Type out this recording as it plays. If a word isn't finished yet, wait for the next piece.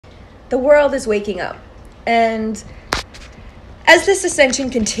The world is waking up. And as this ascension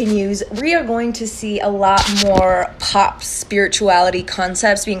continues, we are going to see a lot more pop spirituality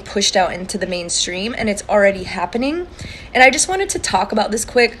concepts being pushed out into the mainstream, and it's already happening. And I just wanted to talk about this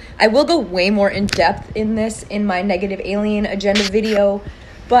quick. I will go way more in depth in this in my negative alien agenda video,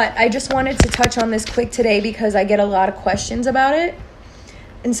 but I just wanted to touch on this quick today because I get a lot of questions about it.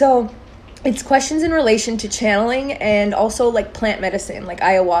 And so it's questions in relation to channeling and also like plant medicine, like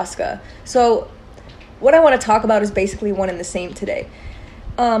ayahuasca. So what I want to talk about is basically one and the same today.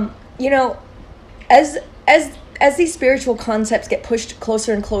 As these spiritual concepts get pushed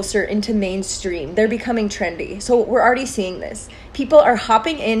closer and closer into mainstream, they're becoming trendy. So we're already seeing this. People are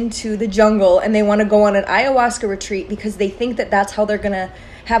hopping into the jungle and they want to go on an ayahuasca retreat because they think that that's how they're going to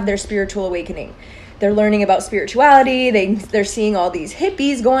have their spiritual awakening. They're learning about spirituality. They're seeing all these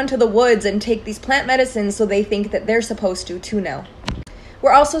hippies go into the woods and take these plant medicines, so they think that they're supposed to too now.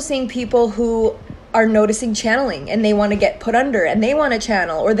 We're also seeing people who are noticing channeling and they want to get put under and they want to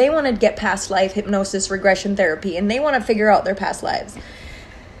channel, or they want to get past life hypnosis regression therapy and they want to figure out their past lives.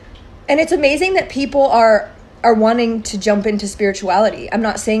 And it's amazing that people are wanting to jump into spirituality. I'm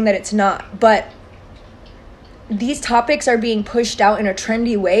not saying that it's not, but these topics are being pushed out in a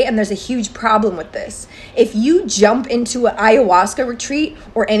trendy way, and there's a huge problem with this. If you jump into an ayahuasca retreat,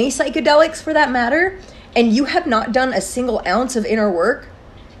 or any psychedelics for that matter, and you have not done a single ounce of inner work,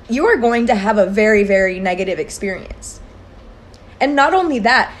 you are going to have a very, very negative experience. And not only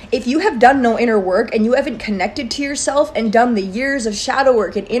that, if you have done no inner work and you haven't connected to yourself and done the years of shadow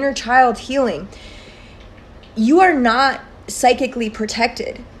work and inner child healing, you are not psychically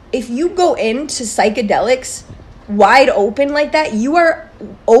protected. If you go into psychedelics wide open like that, you are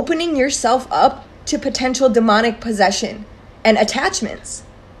opening yourself up to potential demonic possession and attachments.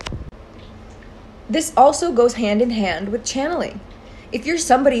 This also goes hand in hand with channeling. If you're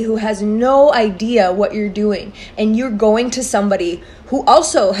somebody who has no idea what you're doing and you're going to somebody who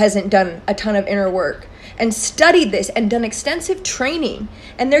also hasn't done a ton of inner work and studied this and done extensive training,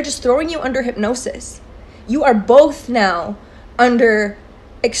 and they're just throwing you under hypnosis, you are both now under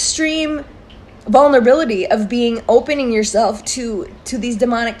extreme vulnerability of opening yourself to these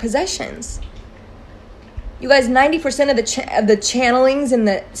demonic possessions. You guys, 90% of the channelings in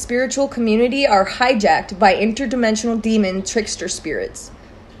the spiritual community are hijacked by interdimensional demon trickster spirits.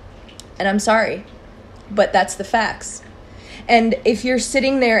 And I'm sorry, but that's the facts. And if you're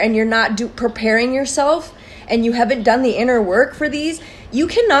sitting there and you're not preparing yourself and you haven't done the inner work for these, you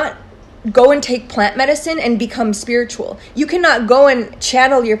cannot go and take plant medicine and become spiritual. You cannot go and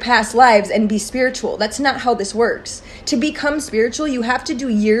channel your past lives and be spiritual. That's not how this works. To become spiritual, you have to do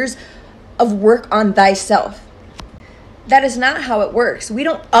years of work on thyself. That is not how it works. We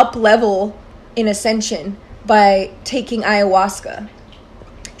don't up level in ascension by taking ayahuasca.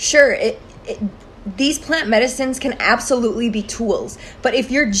 Sure, these plant medicines can absolutely be tools, but if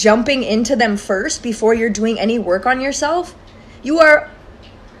you're jumping into them first before you're doing any work on yourself, you are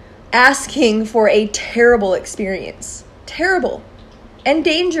asking for a terrible experience. Terrible and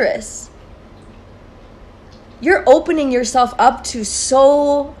dangerous. You're opening yourself up to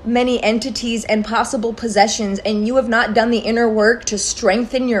so many entities and possible possessions, and you have not done the inner work to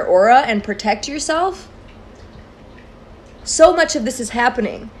strengthen your aura and protect yourself. So much of this is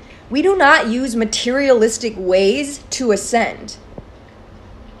happening. We do not use materialistic ways to ascend.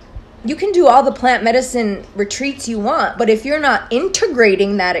 You can do all the plant medicine retreats you want, but if you're not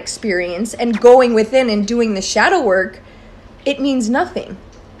integrating that experience and going within and doing the shadow work, it means nothing.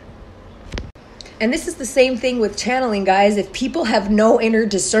 And this is the same thing with channeling, guys. If people have no inner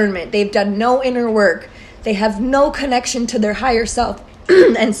discernment, they've done no inner work, they have no connection to their higher self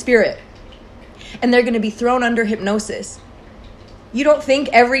and spirit, and they're going to be thrown under hypnosis. You don't think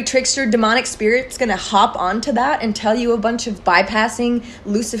every trickster demonic spirit's going to hop onto that and tell you a bunch of bypassing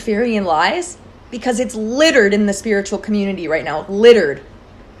Luciferian lies? Because it's littered in the spiritual community right now. Littered.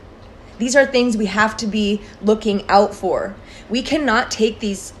 These are things we have to be looking out for. We cannot take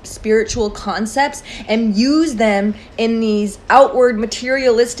these spiritual concepts and use them in these outward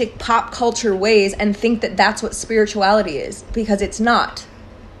materialistic pop culture ways and think that that's what spirituality is, because it's not.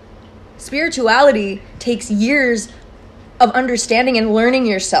 Spirituality takes years of understanding and learning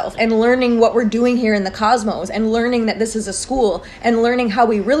yourself and learning what we're doing here in the cosmos and learning that this is a school and learning how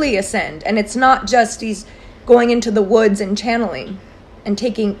we really ascend. And it's not just these going into the woods and channeling and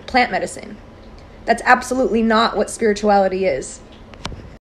taking plant medicine. That's absolutely not what spirituality is.